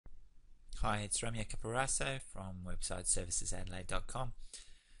Hi, it's Romeo Caparasso from websiteservicesadelaide.com.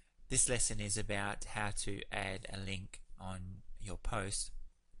 This lesson is about how to add a link on your post.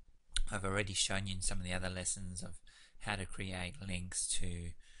 I've already shown you in some of the other lessons of how to create links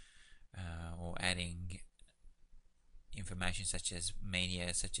to or adding information such as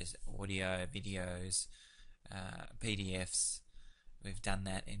media, such as audio, videos, PDFs. We've done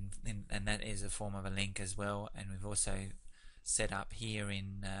that and that is a form of a link as well, and we've also set up here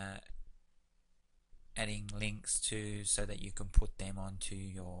in adding links to so that you can put them onto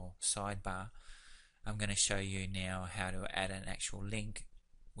your sidebar. I'm going to show you now how to add an actual link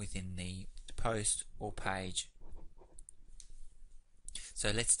within the post or page. So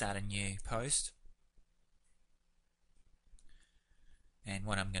let's start a new post, and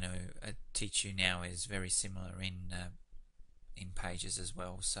what I'm going to teach you now is very similar in pages as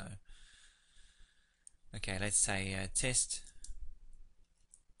well. So okay, let's say test,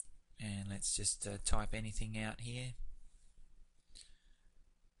 and let's just type anything out here.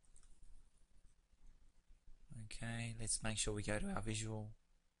 Okay, let's make sure we go to our visual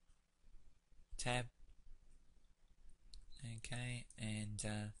tab. Okay, and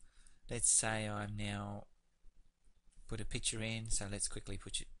let's say I'm now put a picture in, so let's quickly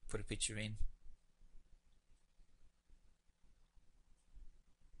put a picture in.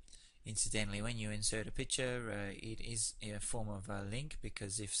 Incidentally, when you insert a picture, it is a form of a link,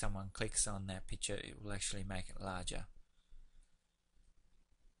 because if someone clicks on that picture, it will actually make it larger.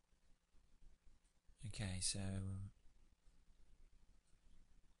 Okay, so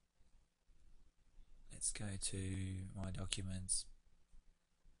let's go to my documents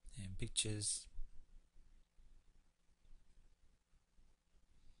and pictures,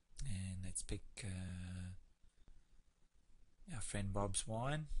 and let's pick our friend Bob's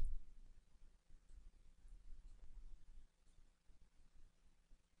wine.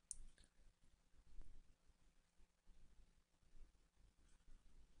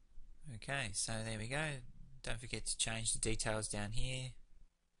 Okay, so there we go. Don't forget to change the details down here,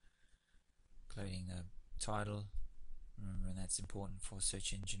 including the title. Remember, that's important for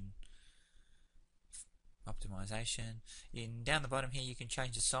search engine optimization. Down the bottom here you can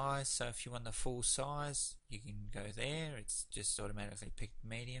change the size, so if you want the full size you can go there, it's just automatically picked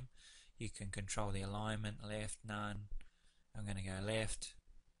medium. You can control the alignment, left, none. I'm going to go left,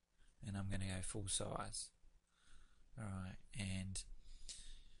 and I'm going to go full size. Alright, and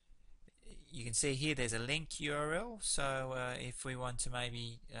you can see here there's a link URL, so if we want to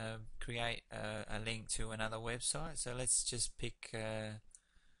maybe create a link to another website, so let's just pick I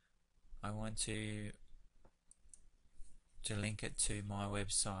want to link it to my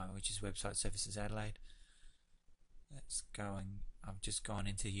website, which is Website Services Adelaide. Let's go, and I've just gone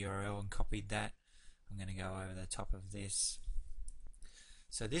into the URL and copied that. I'm going to go over the top of this.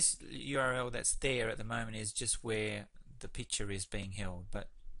 So this URL that's there at the moment is just where the picture is being held, but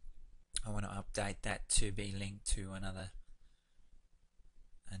I want to update that to be linked to another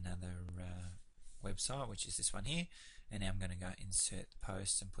website, which is this one here, and now I'm going to go insert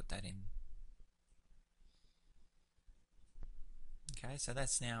post and put that in. Okay, so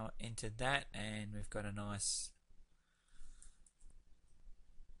that's now entered that, and we've got a nice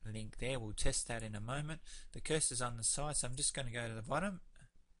link there. We'll test that in a moment. The cursor's on the side, so I'm just going to go to the bottom,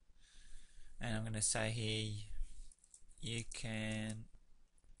 and I'm going to say here, you can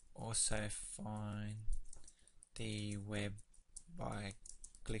also find the web by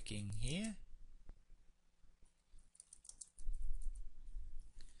clicking here.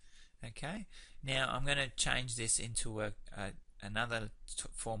 Okay, now I'm going to change this into another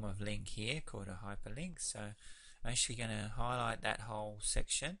form of link here called a hyperlink. So I'm actually going to highlight that whole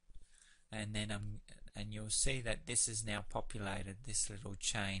section, and then and you'll see that this is now populated this little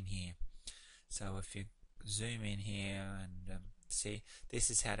chain here. So if you zoom in here and see, this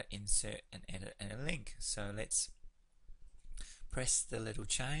is how to insert and edit a link. So let's press the little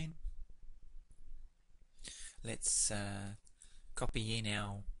chain. Let's copy in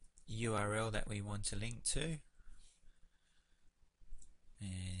our URL that we want to link to,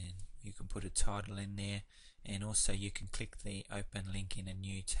 and you can put a title in there, and also you can click the open link in a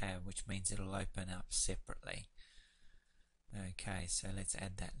new tab, which means it'll open up separately. Okay, so let's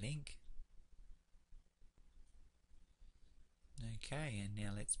add that link. Okay, and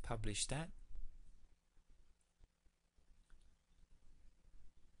now let's publish that.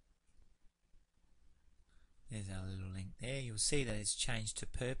 There's our little link there. You'll see that it's changed to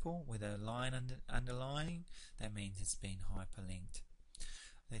purple with a line underlining. That means it's been hyperlinked.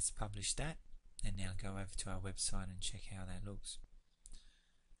 Let's publish that, and now go over to our website and check how that looks.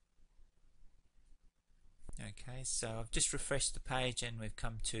 Okay, so I've just refreshed the page, and we've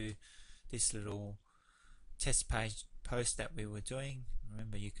come to this little test page post that we were doing.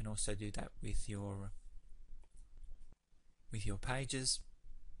 Remember, you can also do that with your pages.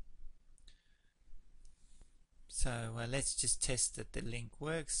 So let's just test that the link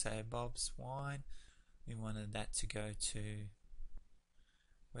works. So Bob's Wine, we wanted that to go to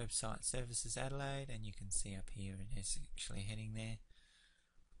Website Services Adelaide, and you can see up here it is actually heading there.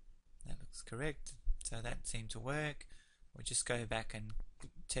 That looks correct. So that seemed to work. We'll just go back and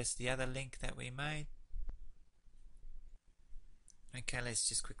test the other link that we made. Okay, let's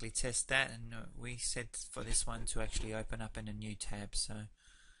just quickly test that, and we set for this one to actually open up in a new tab. So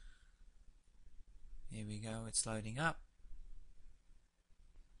here we go, it's loading up.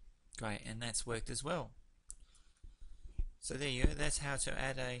 Great, and that's worked as well. So there you go, that's how to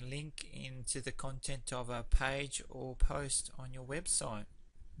add a link into the content of a page or post on your website.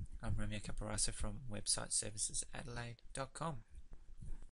 I'm Ramya Kaparasa from websiteservicesadelaide.com.